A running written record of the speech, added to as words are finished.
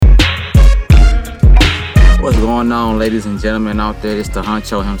going on, ladies and gentlemen out there? It's the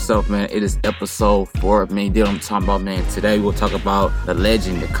Honcho himself, man. It is episode 4 of Main Deal I'm talking about, man. Today we'll talk about the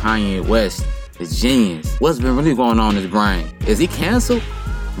legend, the Kanye West, the genius. What's been really going on in his brain? Is he canceled?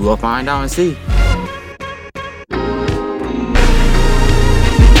 We'll find out and see.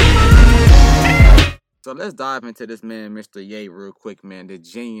 So let's dive into this man, Mr. Ye, real quick, man. The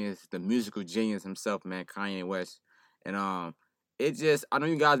genius, the musical genius himself, man, Kanye West. And I know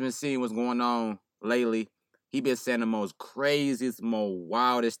you guys been seeing what's going on lately. He been saying the most craziest, most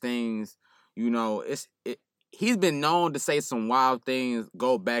wildest things. You know, he's been known to say some wild things.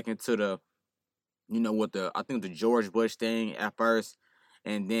 Go back into I think the George Bush thing at first,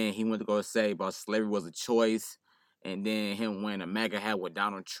 and then he went to go say about slavery was a choice, and then him wearing a MAGA hat with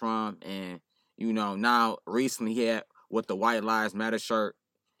Donald Trump, and now recently he had with the White Lives Matter shirt.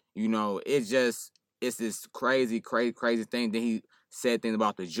 It's this crazy thing. Then he said things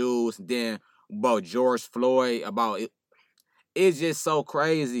about the Jews, then about George Floyd, about it. It's just so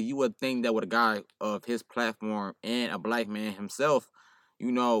crazy. You would think that with a guy of his platform and a black man himself,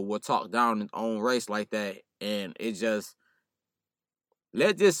 would talk down his own race like that. And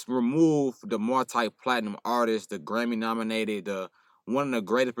let's just remove the multi-platinum artist, the Grammy nominated, one of the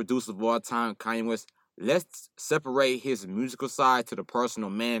greatest producers of all time, Kanye West. Let's separate his musical side to the personal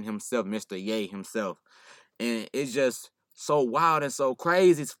man himself, Mr. Ye himself. And it's just so wild and so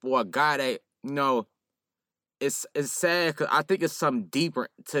crazy for a guy that, it's sad because I think it's something deeper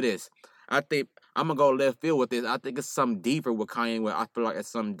to this. I think I'm going to go left field with this. I think it's something deeper with Kanye West. I feel like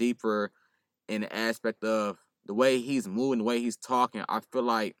it's something deeper in the aspect of the way he's moving, the way he's talking. I feel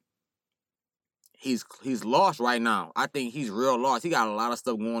like he's lost right now. I think he's real lost. He got a lot of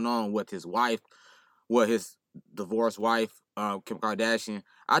stuff going on with his wife, with his divorced wife, Kim Kardashian.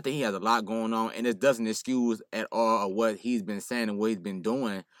 I think he has a lot going on, and it doesn't excuse at all of what he's been saying and what he's been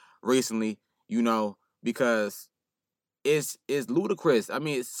doing recently, because it's ludicrous. I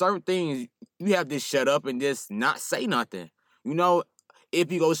mean, certain things you have to shut up and just not say nothing.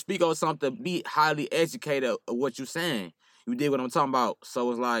 If you go speak on something, be highly educated of what you're saying. You did what I'm talking about.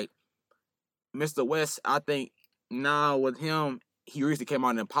 So it's like, Mr. West, I think now with him, he recently came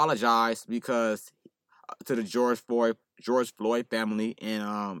out and apologized because to the George Floyd family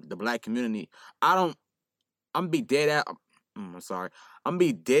and the black community. I'm gonna be dead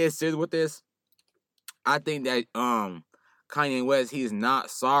serious with this. I think that Kanye West, he's not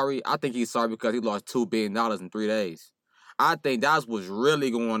sorry. I think he's sorry because he lost $2 billion in 3 days. I think that's what's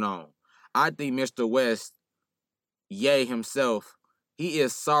really going on. I think Mr. West, Ye himself, he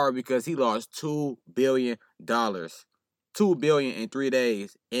is sorry because he lost $2 billion. $2 billion in 3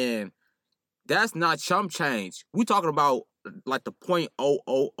 days. And that's not chump change. We're talking about like the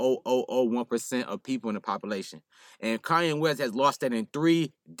 0.00001% of people in the population. And Kanye West has lost that in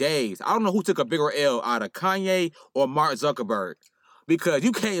 3 days. I don't know who took a bigger L out of Kanye or Mark Zuckerberg. Because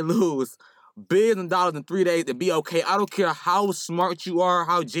you can't lose billions of dollars in 3 days and be okay. I don't care how smart you are,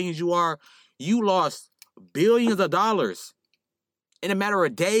 how genius you are. You lost billions of dollars in a matter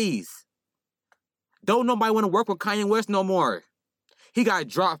of days. Don't nobody want to work with Kanye West no more. He got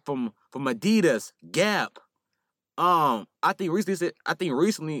dropped from Adidas, Gap. I think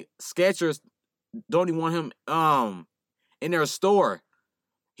recently Skechers don't even want him in their store.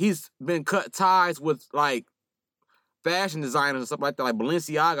 He's been cut ties with like fashion designers and stuff like that, like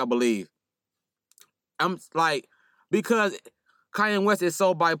Balenciaga, I believe. I'm like, because Kanye West is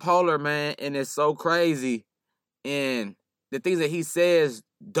so bipolar, man, and it's so crazy. And the things that he says,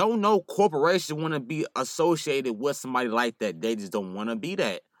 don't no corporation want to be associated with somebody like that. They just don't want to be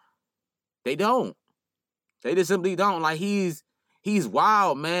that. They don't. They just simply don't. Like, he's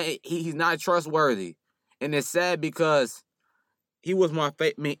wild, man. He's not trustworthy. And it's sad because he's my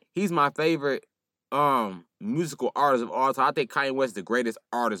favorite musical artist of all time. I think Kanye West is the greatest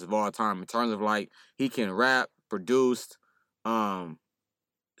artist of all time in terms of like he can rap, produce, songwrite,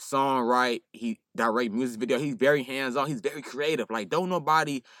 he direct music video. He's very hands-on. He's very creative. Like,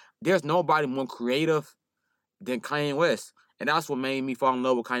 there's nobody more creative than Kanye West. And that's what made me fall in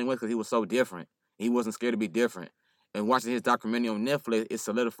love with Kanye West, because he was so different. He wasn't scared to be different. And watching his documentary on Netflix, it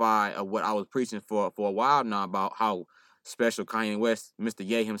solidified of what I was preaching for a while now about how special Kanye West, Mr.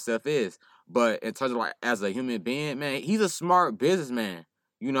 Ye himself is. But in terms of like as a human being, man, he's a smart businessman.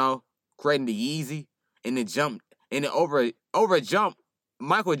 Creating the Yeezy and then over a jump.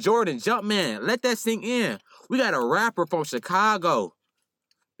 Michael Jordan, jump man, let that sink in. We got a rapper from Chicago.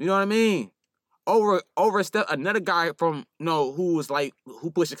 You know what I mean? Overstep another guy from who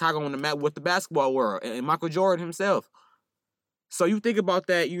put Chicago on the map with the basketball world, and Michael Jordan himself. So you think about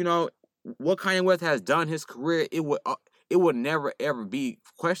that, what Kanye West has done his career, it would never ever be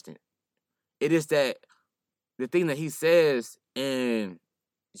questioned. It is that the thing that he says and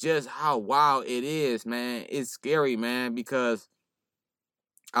just how wild it is, man, it's scary, man, because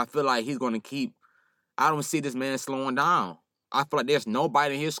I feel like he's going to keep. I don't see this man slowing down. I feel like there's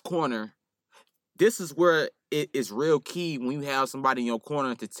nobody in his corner. This is where it is real key when you have somebody in your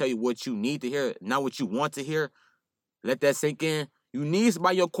corner to tell you what you need to hear, not what you want to hear. Let that sink in. You need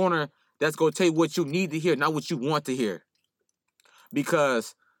somebody in your corner that's going to tell you what you need to hear, not what you want to hear.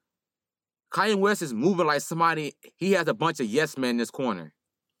 Because Kanye West is moving like somebody, he has a bunch of yes men in this corner.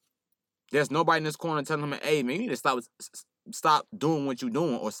 There's nobody in this corner telling him, hey, man, you need to stop doing what you're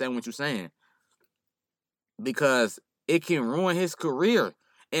doing or saying what you're saying. Because it can ruin his career.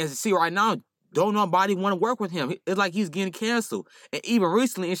 And see, right now, don't nobody want to work with him. It's like he's getting canceled. And even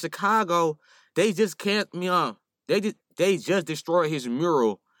recently in Chicago, they just can't me on. They just destroyed his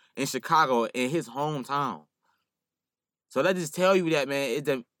mural in Chicago in his hometown. So that just tell you that, man, it's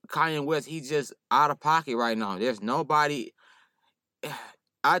the Kanye West, he's just out of pocket right now. There's nobody.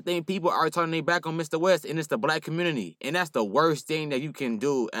 I think people are turning their back on Mr. West, and it's the black community. And that's the worst thing that you can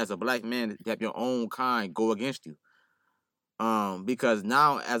do as a black man, to have your own kind go against you. Because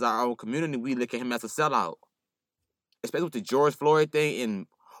now, as our own community, we look at him as a sellout. Especially with the George Floyd thing and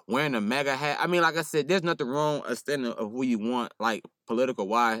wearing a MAGA hat. I mean, like I said, there's nothing wrong with standing of who you want, like political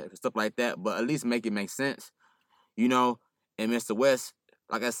wise, stuff like that, but at least make it make sense. You know, and Mr. West,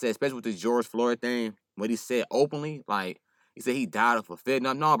 like I said, especially with the George Floyd thing, what he said openly, like, he said he died of a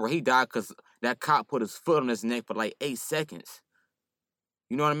fentanyl. No, bro, he died because that cop put his foot on his neck for like 8 seconds.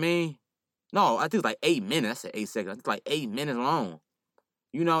 You know what I mean? No, I think it's like 8 minutes. I said 8 seconds. I think it's like 8 minutes long.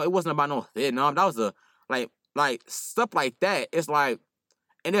 You know, it wasn't about no fentanyl. That was like stuff like that. It's like,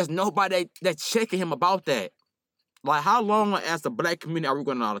 and there's nobody that's checking him about that. Like, how long as the black community are we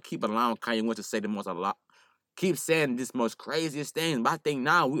going to keep allowing Kanye West to say the most a lot? Keep saying this most craziest things. But I think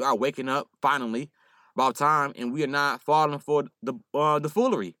now we are waking up finally about time, and we are not falling for the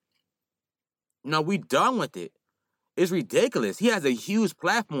foolery. No, we done with it. It's ridiculous. He has a huge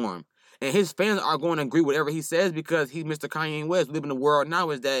platform, and his fans are going to agree with whatever he says because he's Mr. Kanye West. We live in a world now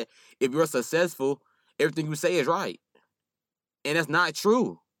is that if you're successful, everything you say is right, and that's not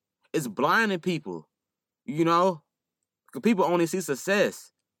true. It's blinding people, you know, because people only see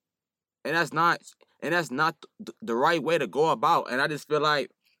success, and that's not the right way to go about. And I just feel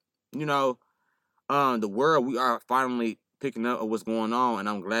like, you know, the world, we are finally picking up on what's going on, and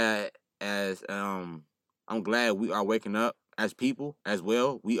I'm glad we are waking up as people as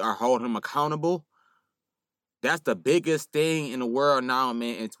well. We are holding them accountable. That's the biggest thing in the world now,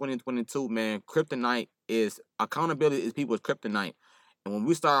 man. In 2022, man, kryptonite is accountability is people's kryptonite. And when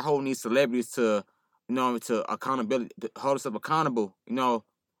we start holding these celebrities to, to accountability, to hold us up accountable,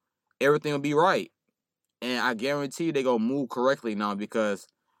 everything will be right. And I guarantee you they gonna move correctly now because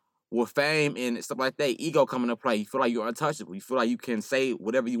with fame and stuff like that, ego come into play. You feel like you're untouchable. You feel like you can say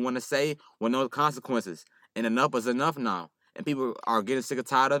whatever you want to say with no consequences. And enough is enough now. And people are getting sick and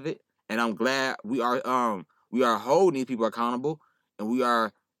tired of it. And I'm glad we are holding these people accountable and we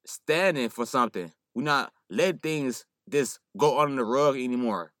are standing for something. We're not letting things just go under the rug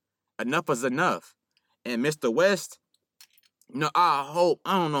anymore. Enough is enough. And Mr. West, I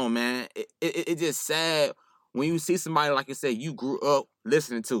don't know, man. It's just sad when you see somebody, like you said, you grew up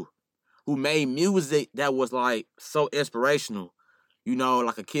listening to, who made music that was like so inspirational.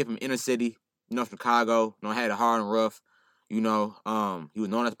 Like a kid from inner city, Chicago, had it hard and rough. He was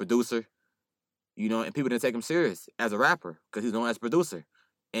known as a producer, and people didn't take him serious as a rapper because he's known as a producer.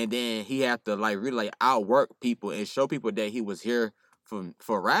 And then he had to really outwork people and show people that he was here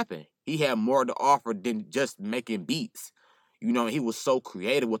for rapping. He had more to offer than just making beats. He was so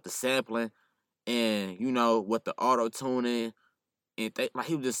creative with the sampling and, with the auto tuning and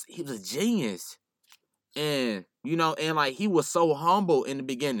he was a genius. And, he was so humble in the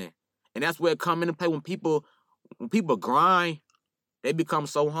beginning. And that's where it come into play when people grind, they become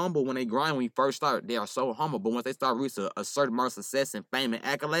so humble when they grind. When you first start, they are so humble. But once they start reaching a certain amount of success and fame and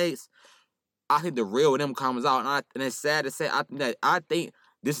accolades, I think the real of them comes out. And it's sad to say, I think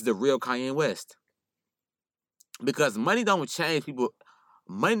this is the real Kanye West. Because money don't change people.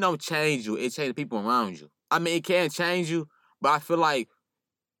 Money don't change you. It changes people around you. I mean, it can change you, but I feel like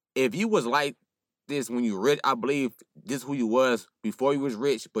if you was like this when you were rich, I believe this is who you was before you was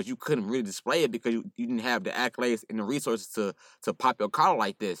rich, but you couldn't really display it because you didn't have the accolades and the resources to pop your collar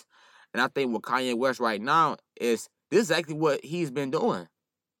like this. And I think with Kanye West right now is this is exactly what he's been doing.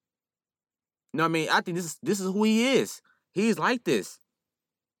 You know what I mean? I think this is who he is. He's like this.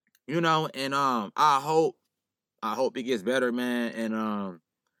 And I hope it gets better, man. And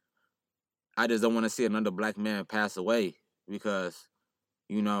I just don't want to see another black man pass away because,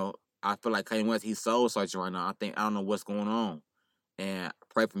 I feel like Kanye West, he's soul searching right now. I don't know what's going on. And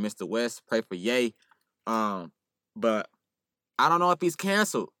pray for Mr. West, pray for Ye. But I don't know if he's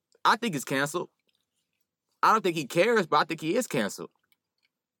canceled. I think he's canceled. I don't think he cares, but I think he is canceled.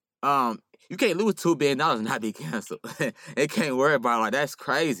 You can't lose $2 billion and not be canceled. They can't worry about it. Like, that's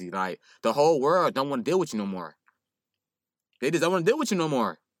crazy. Like, the whole world don't want to deal with you no more. They just don't want to deal with you no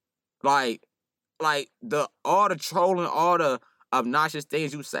more. Like all the trolling, all the obnoxious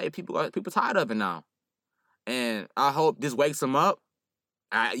things you say, people tired of it now. And I hope this wakes them up.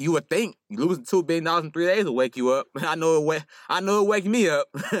 You would think losing $2 billion in 3 days will wake you up. I know it wake me up.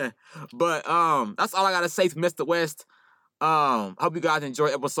 But that's all I gotta say to Mr. West. Hope you guys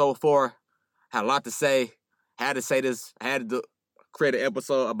enjoyed episode 4. Had a lot to say. Had to say this. I had to create an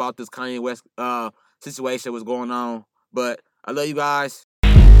episode about this Kanye West situation was going on. But I love you guys.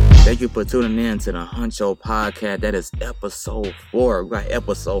 Thank you for tuning in to the Huncho Podcast. That is episode 4. We got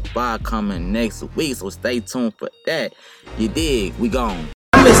episode 5 coming next week, so stay tuned for that. You dig? We gone.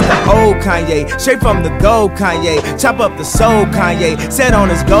 Mr. Old Kanye, straight from the gold Kanye, chop up the soul Kanye, set on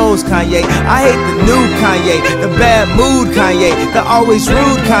his goals Kanye. I hate the new Kanye, the bad mood Kanye, the always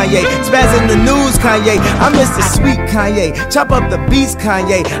rude Kanye, spaz in the news Kanye. I'm Mr. Sweet Kanye, chop up the beats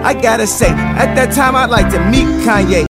Kanye. I gotta say, at that time I'd like to meet Kanye.